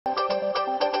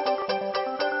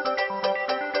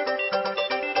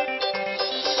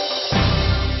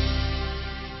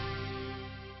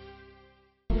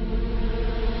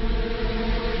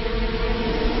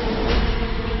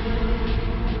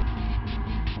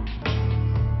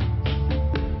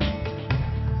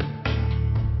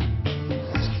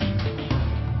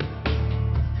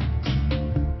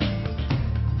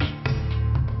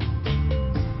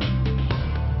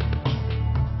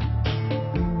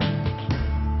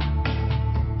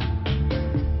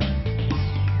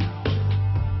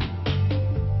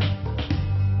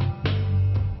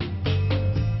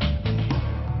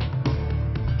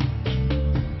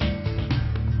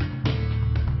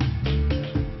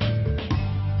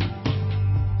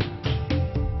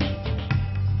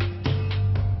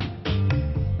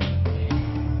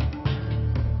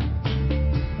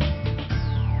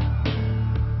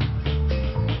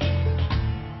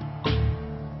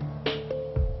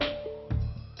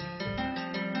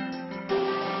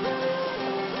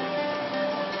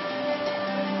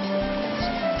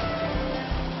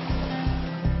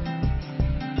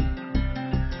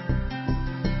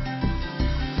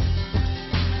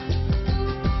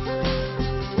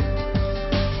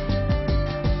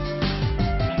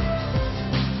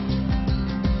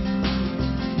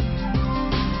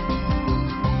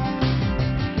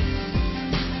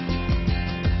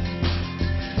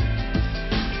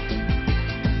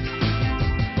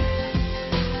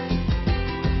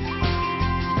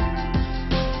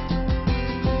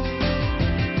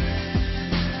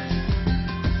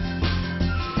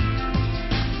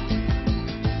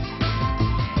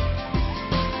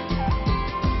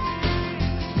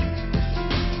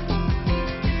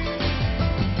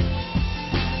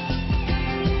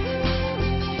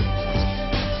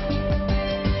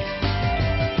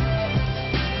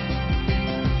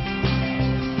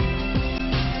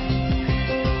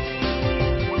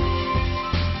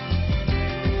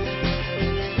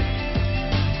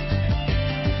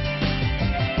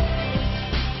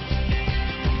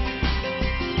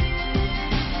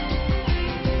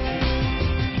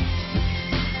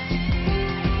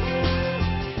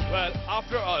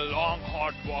after a long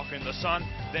hot walk in the sun,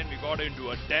 then we got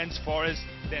into a dense forest,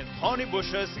 then thorny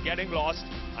bushes, getting lost,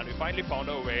 and we finally found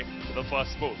our way to the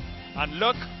first pool. And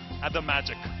look at the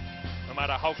magic. No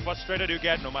matter how frustrated you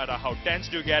get, no matter how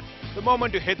tensed you get, the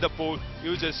moment you hit the pool,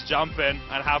 you just jump in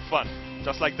and have fun,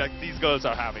 just like these girls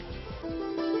are having.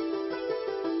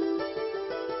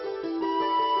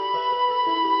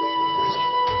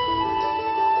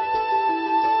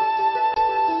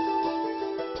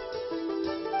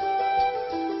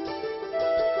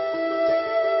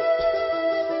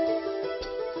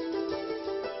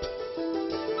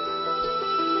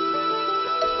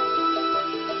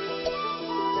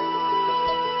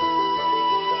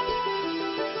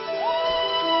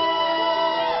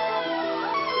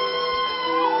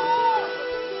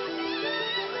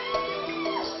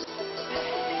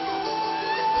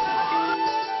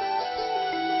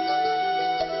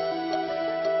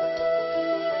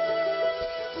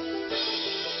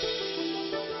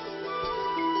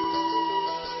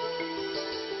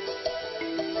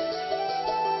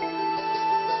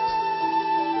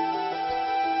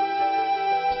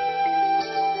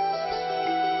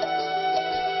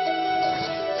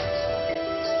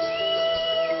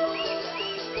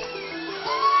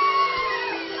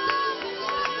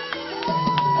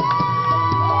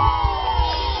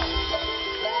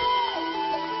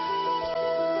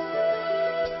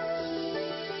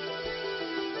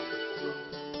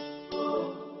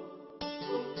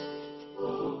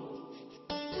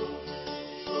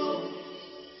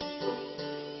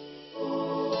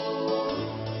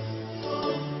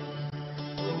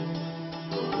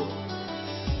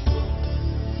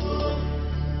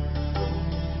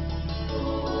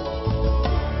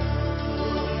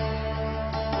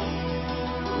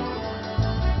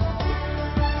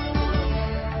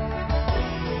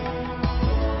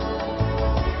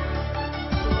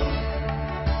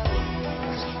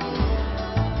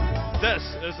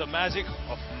 This is the magic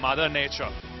of Mother Nature.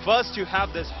 First you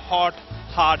have this hot,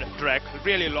 hard trek,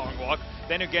 really long walk,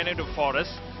 then you get into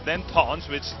forest, then thorns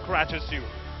which scratches you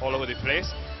all over the place,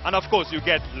 and of course you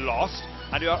get lost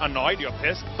and you're annoyed, you're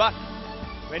pissed, but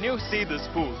when you see this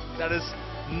pool, there is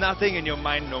nothing in your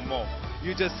mind no more.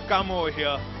 You just come over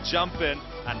here, jump in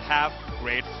and have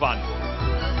great fun.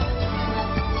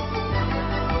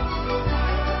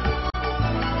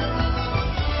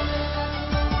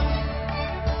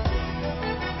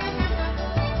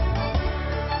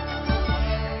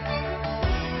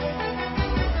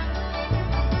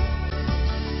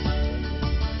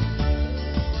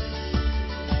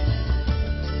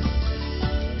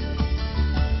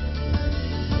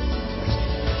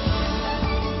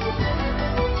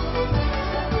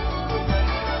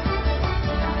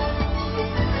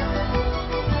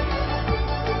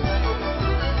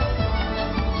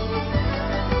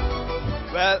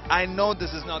 Well, I know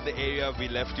this is not the area we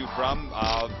left you from.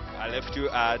 I left you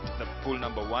at the pool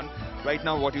number 1. Right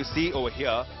now what you see over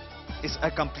here is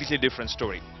a completely different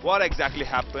story. What exactly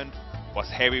happened was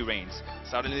heavy rains.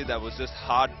 Suddenly there was this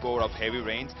hard pour of heavy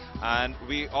rains and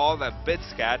we all were a bit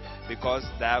scared because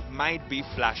there might be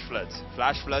flash floods.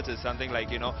 Flash floods is something like,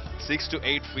 6 to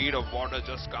 8 feet of water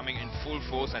just coming in full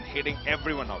force and hitting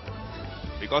everyone out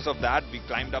there. Because of that, we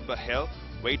climbed up a hill,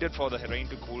 waited for the rain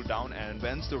to cool down, and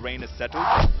once the rain is settled,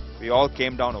 we all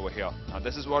came down over here. Now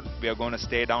this is what we are going to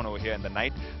stay down over here in the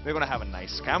night. We're going to have a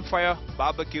nice campfire,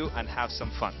 barbecue and have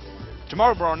some fun.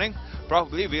 Tomorrow morning,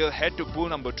 probably we'll head to pool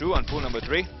number 2 and pool number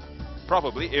 3,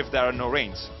 probably if there are no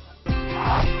rains.